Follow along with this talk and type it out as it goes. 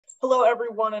Hello,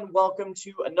 everyone, and welcome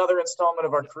to another installment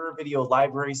of our Career Video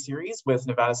Library series with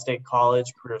Nevada State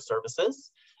College Career Services.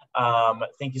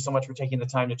 Thank you so much for taking the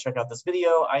time to check out this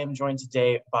video. I am joined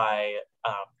today by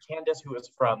Candace, who is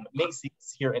from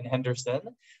Macy's here in Henderson,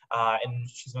 and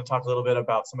she's going to talk a little bit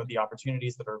about some of the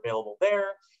opportunities that are available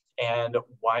there and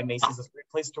why Macy's is a great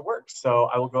place to work. So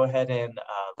I will go ahead and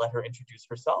let her introduce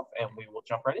herself, and we will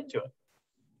jump right into it.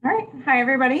 All right. Hi,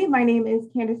 everybody. My name is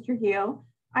Candace Trujillo.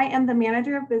 I am the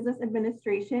Manager of Business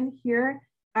Administration here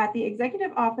at the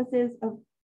Executive Offices of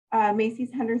Macy's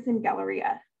Henderson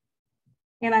Galleria.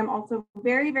 And I'm also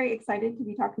very, very excited to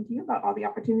be talking to you about all the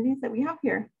opportunities that we have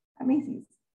here at Macy's.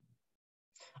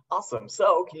 Awesome.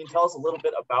 So can you tell us a little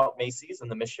bit about Macy's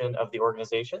and the mission of the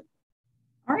organization?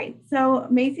 All right. So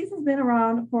Macy's has been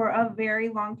around for a very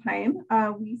long time.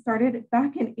 We started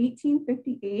back in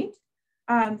 1858.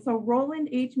 So Roland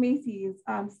H. Macy's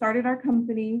started our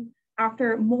company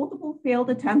after multiple failed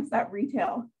attempts at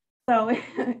retail. So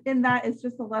in that, it's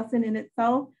just a lesson in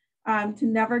itself to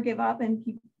never give up and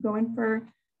keep going for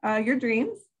your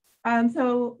dreams.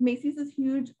 So Macy's is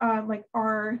huge. Like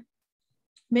our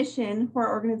mission for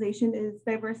our organization is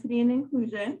diversity and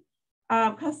inclusion.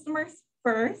 Customers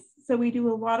first. So we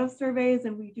do a lot of surveys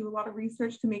and we do a lot of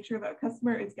research to make sure that a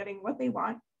customer is getting what they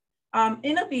want.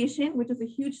 Innovation, which is a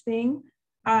huge thing.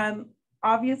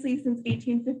 Obviously, since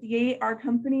 1858, our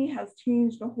company has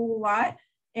changed a whole lot,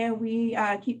 and we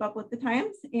keep up with the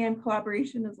times, and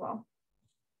collaboration as well.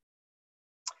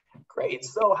 Great.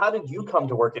 So how did you come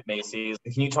to work at Macy's?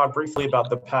 Can you talk briefly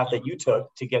about the path that you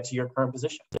took to get to your current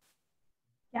position?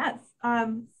 Yes.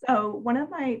 So one of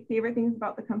my favorite things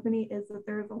about the company is that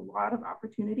there's a lot of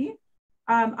opportunity.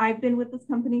 I've been with this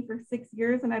company for 6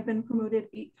 years, and I've been promoted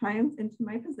 8 times into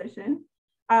my position.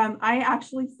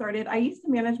 I used to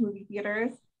manage movie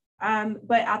theaters,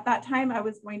 but at that time I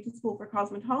was going to school for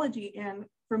cosmetology. And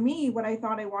for me, what I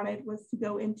thought I wanted was to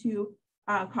go into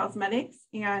cosmetics.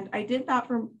 And I did that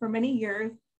for many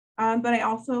years. But I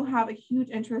also have a huge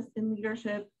interest in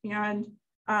leadership and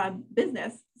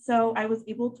business. So I was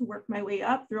able to work my way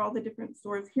up through all the different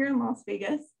stores here in Las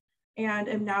Vegas and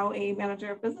am now a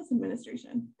manager of business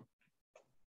administration.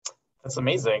 That's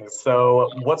amazing. So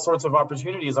what sorts of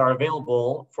opportunities are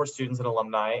available for students and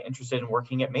alumni interested in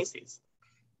working at Macy's?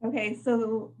 Okay,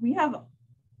 so we have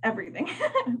everything.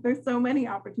 There's so many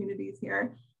opportunities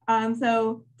here.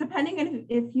 So depending on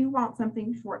if you want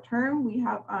something short-term, we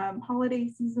have holiday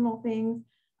seasonal things.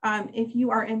 If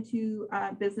you are into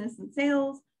business and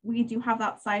sales, we do have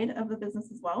that side of the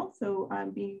business as well. So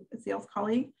being a sales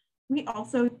colleague, we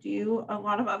also do a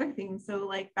lot of other things. So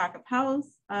like back of house,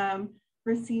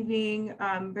 receiving,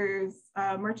 there's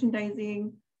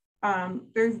merchandising,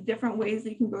 there's different ways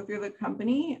that you can go through the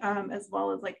company, as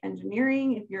well as like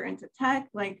engineering. If you're into tech,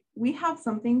 like we have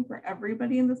something for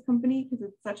everybody in this company because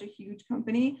it's such a huge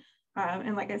company.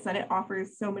 And like I said, it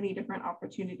offers so many different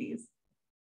opportunities.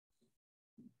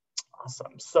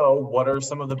 Awesome. So what are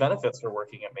some of the benefits for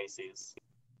working at Macy's?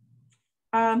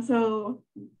 So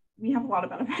we have a lot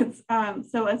of benefits.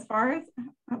 So as far as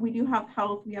we do have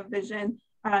health, we have vision,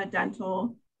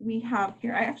 dental, we have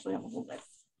here, I actually have a whole list.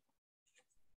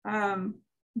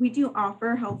 We do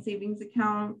offer health savings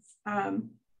accounts.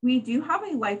 We do have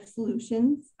a life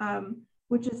solutions,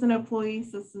 which is an employee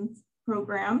assistance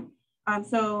program.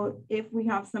 So if we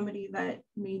have somebody that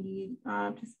may need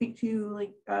to speak to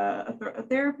like a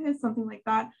therapist, something like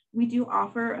that, we do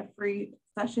offer a free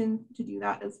session to do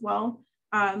that as well.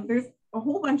 There's a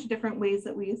whole bunch of different ways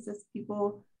that we assist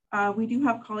people. We do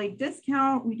have colleague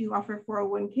discount. We do offer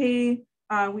 401k.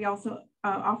 We also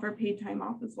offer paid time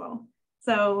off as well.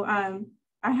 So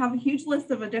I have a huge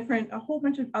list of a whole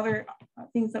bunch of other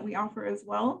things that we offer as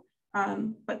well.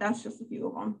 But that's just a few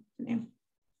of them to name.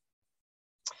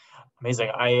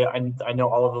 Amazing. I know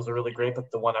all of those are really great,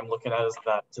 but the one I'm looking at is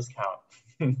that discount.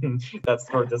 That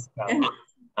store discount.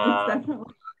 It's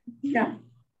definitely, yeah.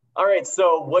 All right.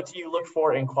 So what do you look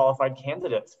for in qualified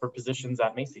candidates for positions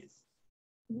at Macy's?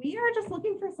 We are just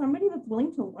looking for somebody that's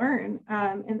willing to learn.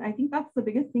 And I think that's the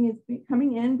biggest thing is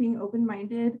coming in, being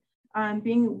open-minded,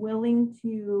 being willing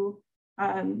to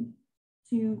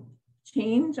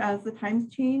change as the times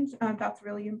change. That's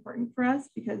really important for us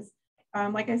because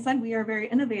like I said, we are very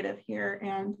innovative here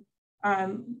and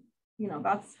you know,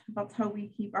 that's how we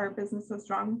keep our business so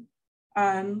strong.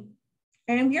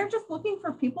 And we are just looking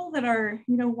for people that are,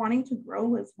 you know, wanting to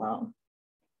grow as well.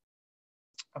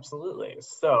 Absolutely.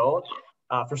 So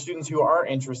for students who are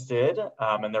interested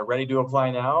and they're ready to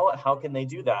apply now, how can they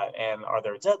do that? And are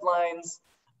there deadlines?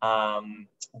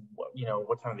 You know,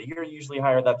 what time of the year you usually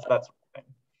hire? That sort of thing.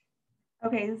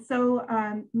 Okay, so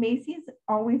Macy's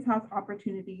always has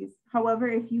opportunities. However,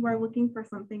 if you are looking for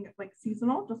something like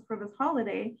seasonal, just for this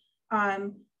holiday,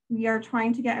 we are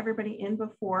trying to get everybody in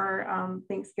before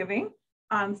Thanksgiving.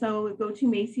 So go to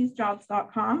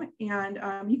macysjobs.com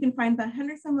and you can find the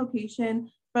Henderson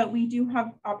location, but we do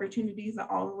have opportunities at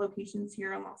all the locations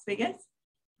here in Las Vegas.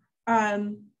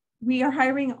 We are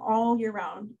hiring all year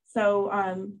round.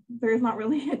 So there's not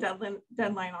really a deadline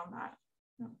on that.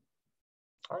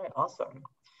 All right, awesome.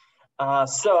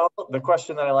 So the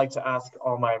question that I like to ask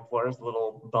all my employers, a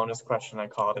little bonus question I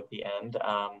call it at the end,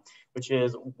 which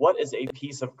is, what is a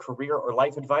piece of career or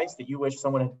life advice that you wish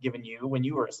someone had given you when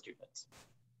you were a student?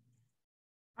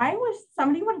 I wish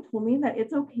somebody would have told me that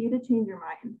it's okay to change your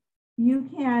mind. You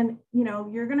can,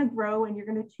 you're going to grow and you're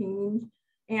going to change,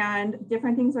 and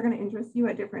different things are going to interest you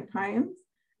at different times.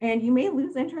 And you may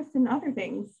lose interest in other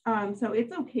things. So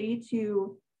it's okay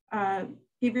to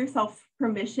give yourself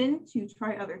permission to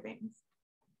try other things.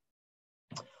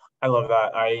 I love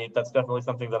that. That's definitely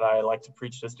something that I like to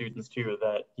preach to students too,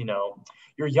 that,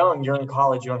 you're young, you're in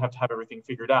college, you don't have to have everything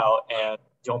figured out, and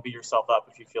don't beat yourself up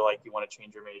if you feel like you want to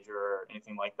change your major or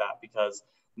anything like that, because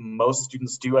most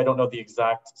students do. I don't know the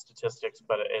exact statistics,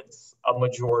 but it's a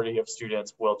majority of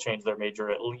students will change their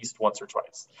major at least once or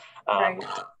twice. Right.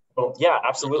 Well, yeah,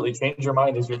 absolutely. Change your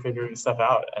mind as you're figuring stuff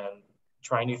out and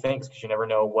try new things, because you never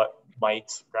know what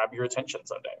might grab your attention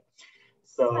someday.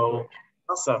 So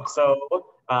awesome. So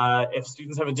if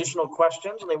students have additional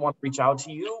questions and they want to reach out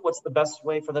to you, what's the best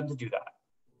way for them to do that?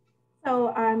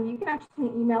 So you can actually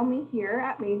email me here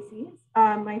at Macy's.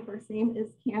 My first name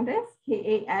is Candace,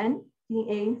 KANDACE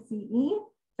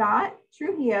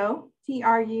Trujillo,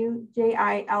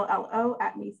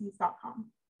 @Macys.com.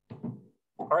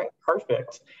 All right,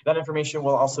 perfect. That information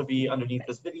will also be underneath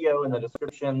this video in the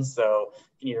description, so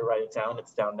if you need to write it down,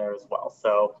 it's down there as well.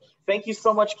 So thank you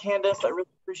so much, Candace. I really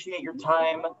appreciate your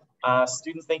time.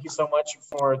 Students, thank you so much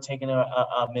for taking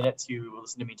a minute to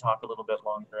listen to me talk a little bit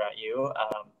longer at you.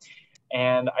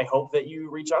 And I hope that you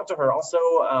reach out to her. Also,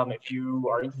 if you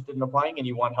are interested in applying and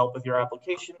you want help with your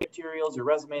application materials, your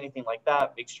resume, anything like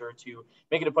that, make sure to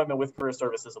make an appointment with Career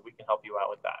Services so we can help you out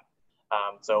with that.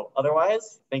 So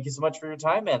otherwise, thank you so much for your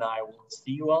time, and I will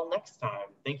see you all next time.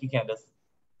 Thank you, Candace.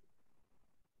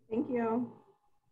 Thank you.